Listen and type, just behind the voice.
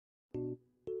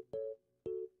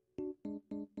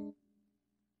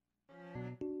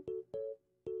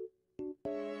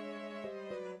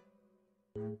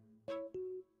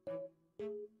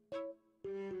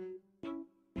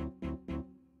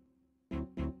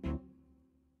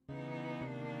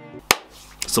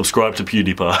Subscribe to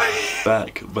PewDiePie.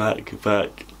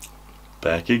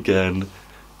 Back again.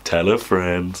 Tell a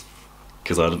friend.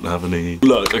 Because I didn't have any.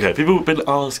 Look, okay, people have been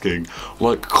asking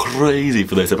like crazy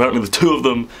for this. Apparently there's 2 of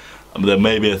them. There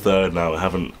may be a 3rd now. I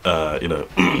haven't, you know,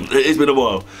 it's been a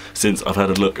while since I've had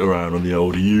a look around on the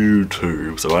old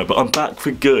YouTubes, alright? But I'm back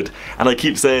for good. And I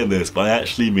keep saying this, but I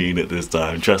actually mean it this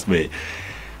time, trust me.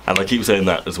 And I keep saying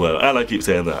that as well, and I keep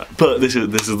saying that. But this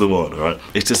is the one, alright?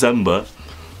 It's December.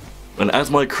 And as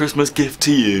my Christmas gift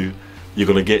to you, you're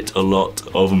gonna get a lot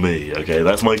of me, okay?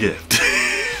 That's my gift.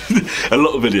 A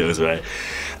lot of videos, right?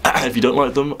 If you don't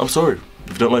like them, I'm sorry.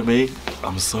 If you don't like me,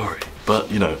 I'm sorry.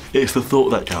 But, you know, it's the thought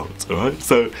that counts, alright?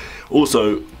 So,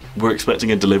 also, we're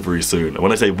expecting a delivery soon. And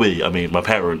when I say we, I mean my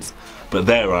parents. But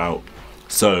they're out,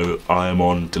 so I am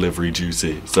on delivery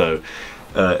duty. So,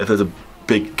 if there's a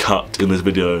big cut in this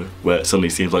video where it suddenly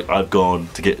seems like I've gone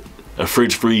to get a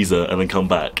fridge freezer and then come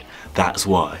back, that's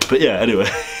why. But yeah, anyway.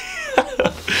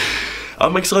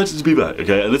 I'm excited to be back,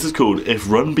 okay? And this is called If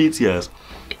Run BTS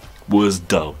Was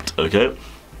Dubbed, okay?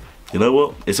 You know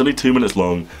what? It's only 2 minutes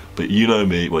long, but you know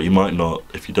me. Well, you might not.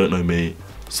 If you don't know me,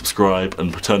 subscribe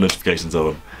and turn notifications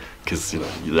on, because, you know,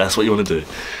 that's what you want to do.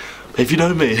 If you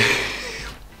know me,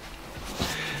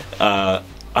 I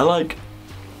like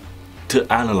to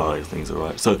analyse things,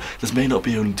 alright? So this may not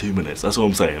be only 2 minutes, that's all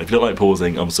I'm saying. If you don't like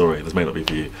pausing, I'm sorry, this may not be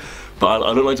for you. But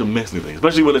I don't like to miss anything,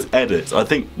 especially when it's edits. I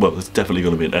think, well, there's definitely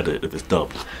going to be an edit if it's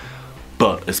dubbed.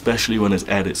 But especially when it's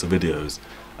edits of videos,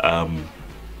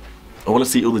 I want to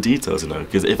see all the details, you know,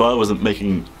 because if I was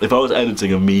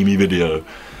editing a meme video,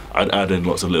 I'd add in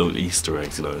lots of little Easter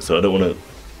eggs, you know, so I don't want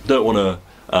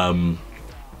to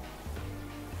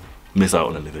miss out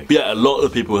on anything. But yeah, a lot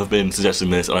of people have been suggesting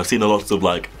this, and I've seen a lot of,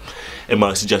 like, in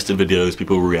my suggested videos,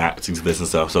 people reacting to this and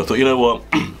stuff, so I thought, you know what,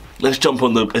 let's jump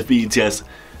on the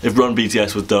If Run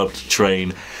BTS Was Dubbed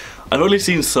train. I've only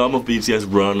seen some of BTS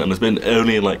Run, and it's been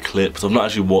only in, like, clips. I've not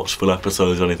actually watched full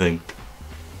episodes or anything,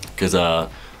 because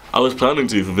I was planning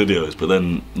to for videos, but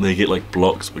then they get, like,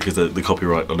 blocked because the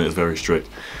copyright on it is very strict.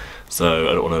 So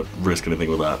I don't want to risk anything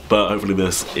with that. But hopefully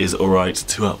this is alright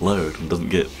to upload and doesn't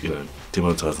get, you know,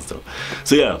 demonetized and stuff.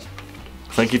 So yeah,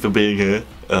 thank you for being here.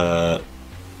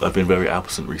 I've been very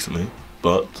absent recently,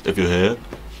 but if you're here,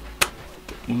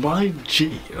 my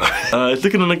G. It's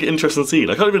looking like an interesting scene.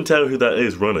 I can't even tell who that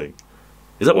is running.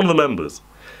 Is that one of the members?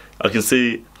 I can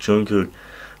see Jungkook,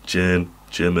 Jin,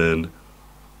 Jimin.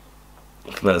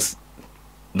 That's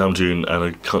Namjoon, and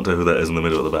I can't tell who that is in the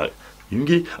middle at the back.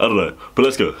 Yoongi? I don't know, but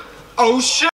let's go. Oh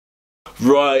shit!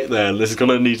 Right then, this is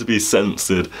gonna need to be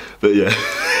censored, but yeah.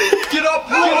 Get up,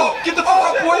 get the fuck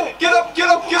up, boy! Get up, get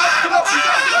up! You gotta get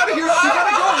out of here! You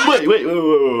gotta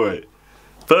go! Wait.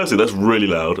 Firstly, that's really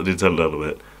loud. I did turn it down a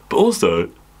bit. But also,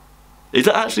 is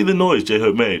that actually the noise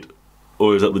J-Hope made?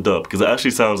 Or is that the dub? Because it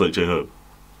actually sounds like J-Hope.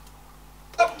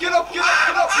 Get up! You gotta get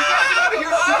out of here! You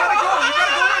gotta go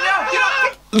right now! Get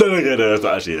up! No, that's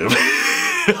not actually him.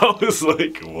 I was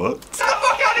like, what? Get the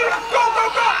fuck out of here! Go!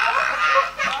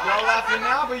 Y'all laughing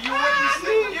now, but you wait and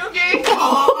see, Yugi!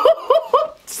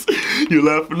 You're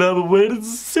laughing now, but wait and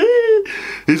see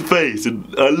his face.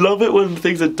 And I love it when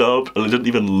things are dubbed and it doesn't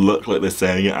even look like they're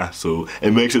saying it at all.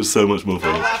 It makes it so much more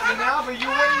funny. Y'all laughing now, but you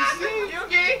wait and see,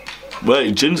 Yugi!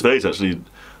 Wait, Jin's face actually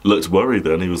looked worried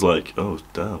then. He was like, oh,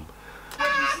 damn.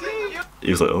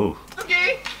 He was like, oh.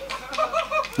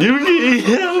 Yugi,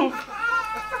 help!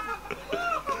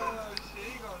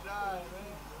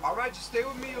 Alright, just stay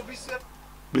with me, you'll be set.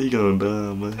 Be going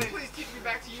down, man. Hey, please take me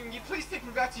back to Yugi, please take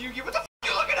me back to Yugi. What the f are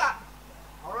you looking at?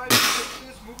 Alright, take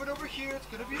this, move it over here, it's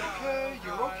gonna be okay,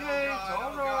 you're okay, it's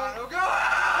alright. Oh god!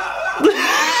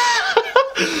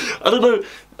 I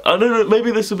don't know,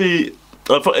 maybe this would be,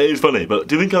 it is funny, but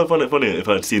do you think I'd find it funnier if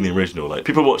I'd seen the original? Like,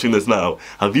 people watching this now,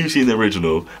 have you seen the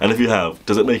original? And if you have,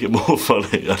 does it make it more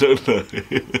funny? I don't know.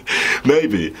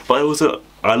 Maybe. But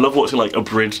I love watching, like,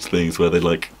 abridged things where they,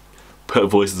 like, put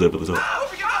voices over the top. Oh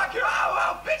my god,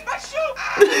 oh, bitch, my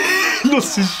shoe!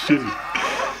 Lost his shoe.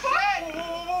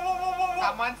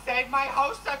 Someone save my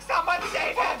host, someone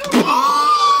save him!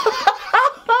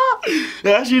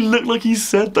 It actually looked like he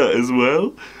said that as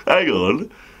well. Hang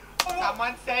on.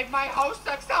 Someone save my host,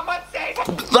 someone save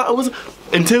him! That was,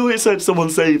 until it said someone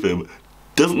save him,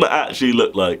 doesn't that actually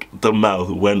look like the mouth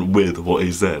went with what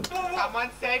he said? Someone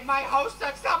save my host,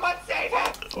 someone save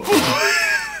him!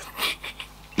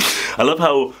 I love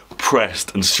how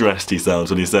depressed and stressed he sounds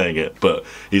when he's saying it, but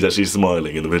he's actually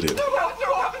smiling in the video.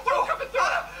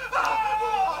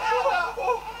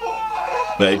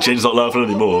 Mate, Jin's not laughing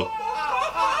anymore.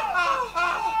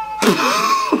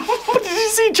 Did you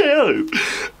see J.O.?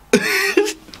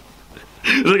 It's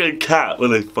like a cat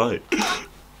when they fight. They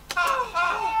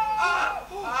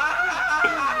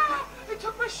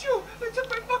took my shoe. They took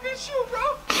my fucking shoe, bro.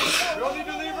 You all need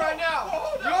to leave right now.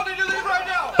 You all need to leave right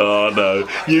now. Oh no,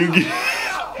 you.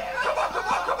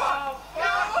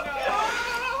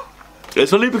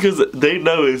 It's funny because they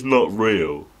know it's not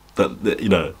real. That, you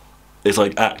know, it's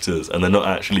like actors, and they're not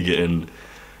actually getting.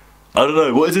 I don't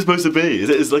know. What is it supposed to be? Is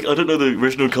it? It's like I don't know the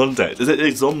original context. Is it a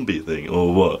zombie thing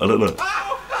or what? I don't know.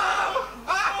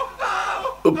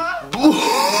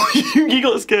 You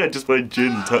got scared just by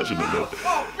Jin touching it.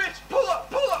 Oh, bitch! Pull up!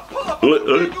 Pull up! Pull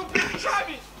up! Try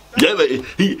me. Yeah,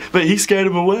 but he scared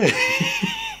him away.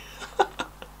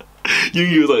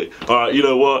 Yoongi was like, all right, you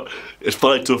know what? It's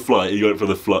fight or flight. He went for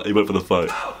the flight. He went for the fight.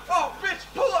 Oh, bitch!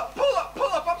 Pull up! Pull up!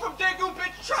 Pull up! I'm from Daegu,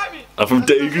 bitch! Try me. I'm from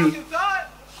Daegu.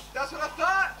 That's what I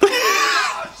thought.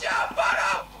 Oh, shut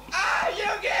up! Ah,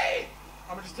 Yoongi!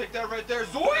 I'm gonna just take that right there.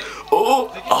 Zoink!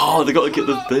 Oh, they gotta get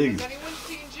the thing. Has anyone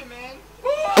seen you, man?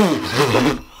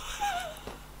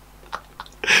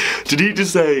 Did he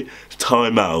just say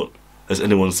time out? Has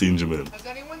anyone seen Jamin? Has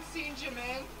anyone seen you,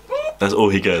 man? That's all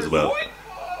he cares about.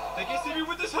 They can see me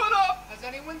with this hood up. Has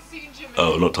anyone seen you, man?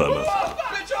 Oh, not time out.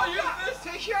 Bitch, I'll use this.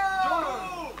 Take your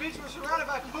bitch, we're surrounded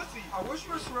by pussy. I wish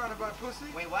we were surrounded by pussy.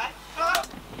 Wait, what?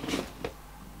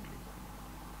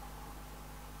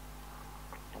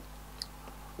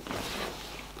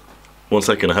 One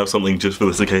second, I have something just for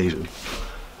this occasion.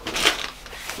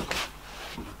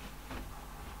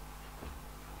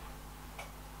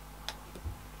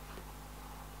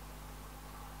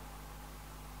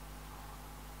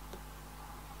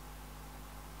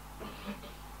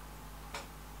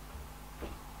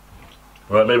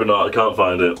 Right, maybe not, I can't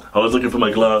find it. I was looking for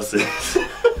my glasses.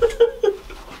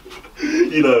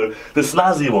 You know, the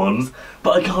snazzy ones,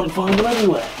 but I can't find them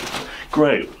anywhere.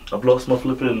 Great, I've lost my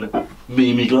flipping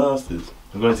Mimi glasses.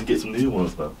 I'm going to get some new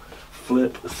ones now.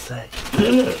 Flip say.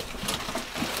 Yeah.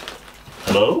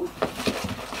 Hello?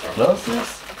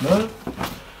 Glasses? No?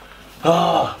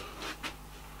 Ah.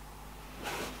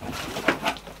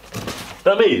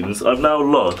 That means I've now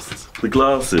lost the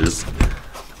glasses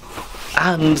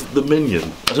and the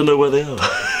minion. I don't know where they are.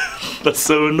 That's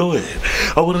so annoying.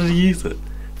 I wanted to use it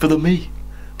for the me,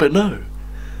 but no.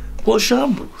 What a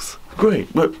shambles.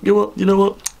 Great, but you know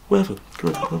what? Whatever.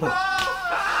 Great. Whatever.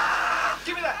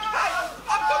 Give me that. Hey,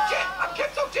 I'm Kim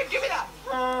So-jin. Give me that.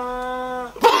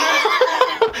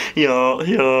 Yeah. Give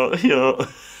me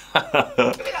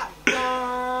that.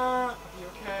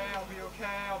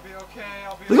 I'll be okay.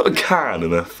 They got a can in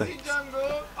their face.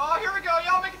 Oh, here we go.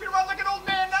 Y'all making me run like an old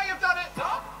man. Now you've done it.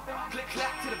 Click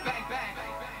clack to the bang bang.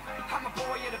 I'm a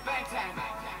boy at a bang tang.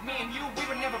 Me and you, we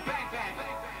were never bang bang.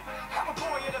 I'm a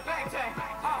boy at a bang tang.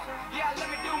 Yeah, let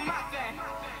me do my thing.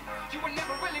 You were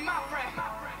never really my friend.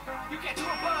 You can't do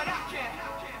it, but I can.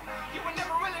 You were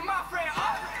never really my friend.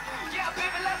 Yeah,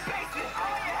 baby, let's face it.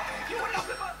 You were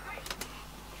nothing but.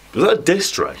 Is that a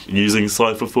diss track using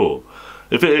Cypher 4?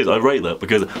 If it is, I rate that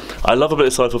because I love a bit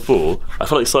of Cypher 4. I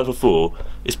feel like Cypher 4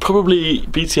 is probably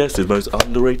BTS's most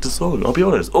underrated song, I'll be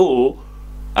honest. Or,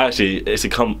 actually, it's a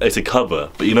cover,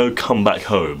 but you know Come Back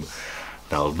Home.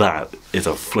 Now that is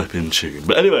a flipping tune.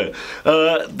 But anyway,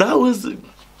 that was...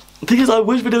 The thing is, I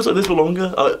wish videos like this were longer.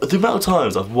 The amount of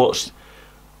times I've watched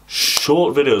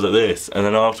short videos like this, and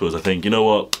then afterwards I think, you know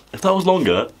what, if that was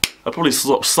longer, I'd probably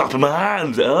stop slapping my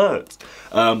hands, it hurts.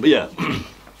 But yeah,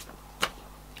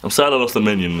 I'm sad I lost the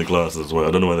minion and the glasses as well.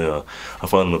 I don't know where they are. I'll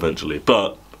find them eventually.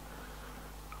 But,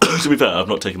 to be fair, I've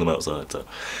not taken them outside, so...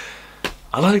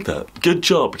 I like that. Good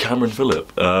job, Cameron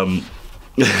Phillip.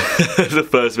 The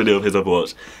first video of his I've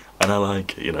watched, and I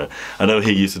like it, you know. I know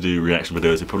he used to do reaction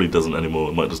videos, he probably doesn't anymore,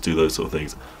 he might just do those sort of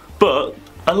things. But,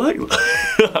 I like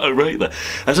that. I rate that.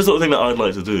 That's the sort of thing that I'd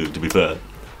like to do, to be fair.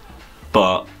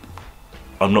 But,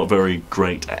 I'm not very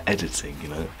great at editing, you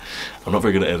know. I'm not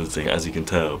very good at editing, as you can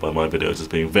tell by my videos just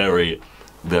being very,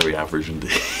 very average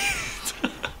indeed.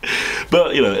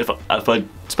 But, you know, if I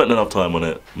spent enough time on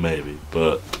it, maybe,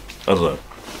 but I don't know.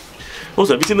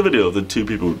 Also, have you seen the video of the two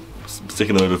people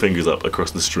sticking their little fingers up across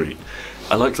the street?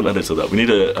 I like some edits of that. We need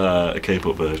a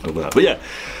K-pop version of that. But yeah,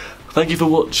 thank you for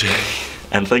watching,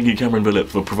 and thank you Cameron Phillip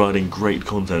for providing great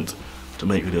content to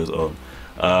make videos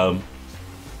on.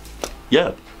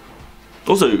 Yeah.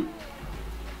 Also,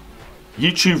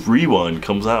 YouTube Rewind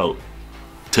comes out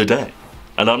today,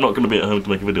 and I'm not going to be at home to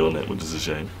make a video on it, which is a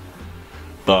shame.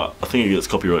 But I think it gets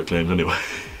copyright claimed anyway.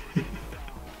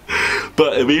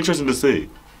 But it'll be interesting to see.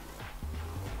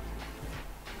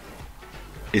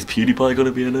 Is PewDiePie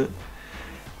gonna be in it?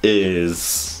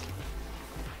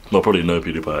 Well, probably no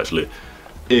PewDiePie actually.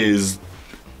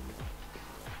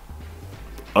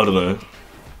 I don't know.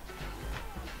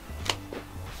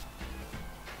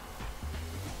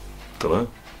 Don't know.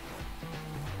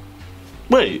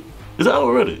 Wait, is it out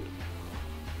already?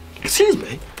 Excuse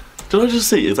me? Did I just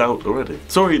see it's out already?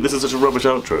 Sorry, this is such a rubbish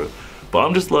outro, but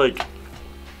I'm just like,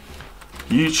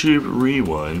 YouTube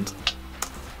Rewind.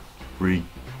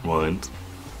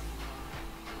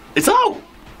 It's out!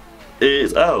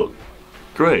 It's out.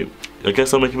 Great. I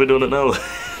guess I'll make a video on it now.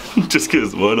 Just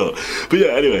cause, why not? But yeah,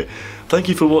 anyway, thank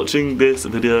you for watching this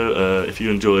video. If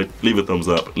you enjoyed, leave a thumbs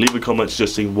up. Leave a comment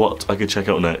suggesting what I could check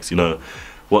out next, you know,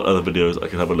 what other videos I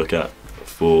can have a look at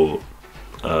for,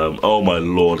 oh my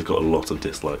lord, I got a lot of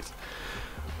dislikes.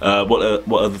 What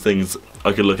other things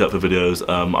I could look at for videos.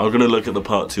 I'm gonna look at the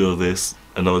part 2 of this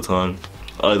another time,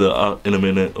 either in a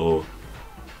minute or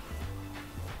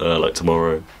like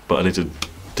tomorrow, but I need to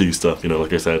do stuff, you know,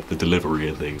 like I said, the delivery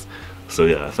and things. So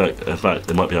yeah, in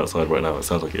fact, it might be outside right now. It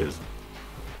sounds like it is.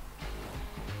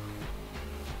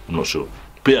 I'm not sure.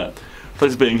 But yeah,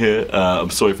 thanks for being here. I'm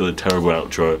sorry for the terrible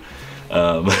outro.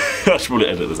 I should probably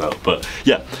edit this out, but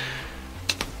yeah.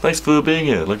 Thanks for being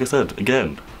here, like I said,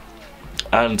 again.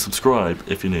 And subscribe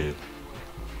if you're new.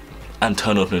 And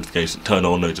turn on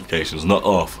notifications, not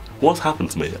off. What's happened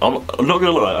to me? I'm not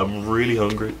gonna lie, I'm really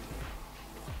hungry.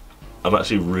 I'm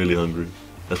actually really hungry.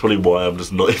 That's probably why I'm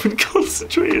just not even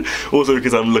concentrating. Also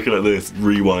because I'm looking at this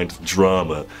rewind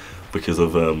drama because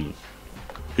of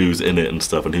who's in it and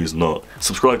stuff and who's not.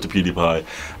 Subscribe to PewDiePie,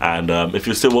 and if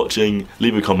you're still watching,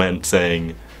 leave a comment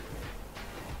saying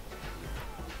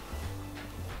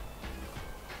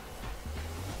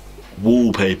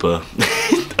wallpaper.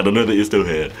 And I know that you're still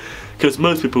here, because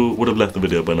most people would have left the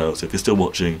video by now, so if you're still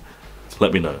watching,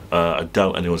 let me know. I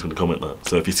doubt anyone's going to comment that.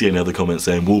 So if you see any other comments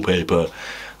saying wallpaper,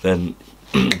 then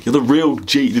you're the real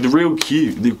G, you're the real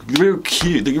cute, the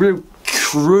real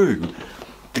crew,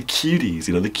 the cuties,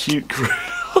 you know, the cute crew.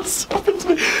 What's happened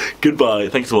to me? Goodbye,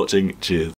 thanks for watching, cheers.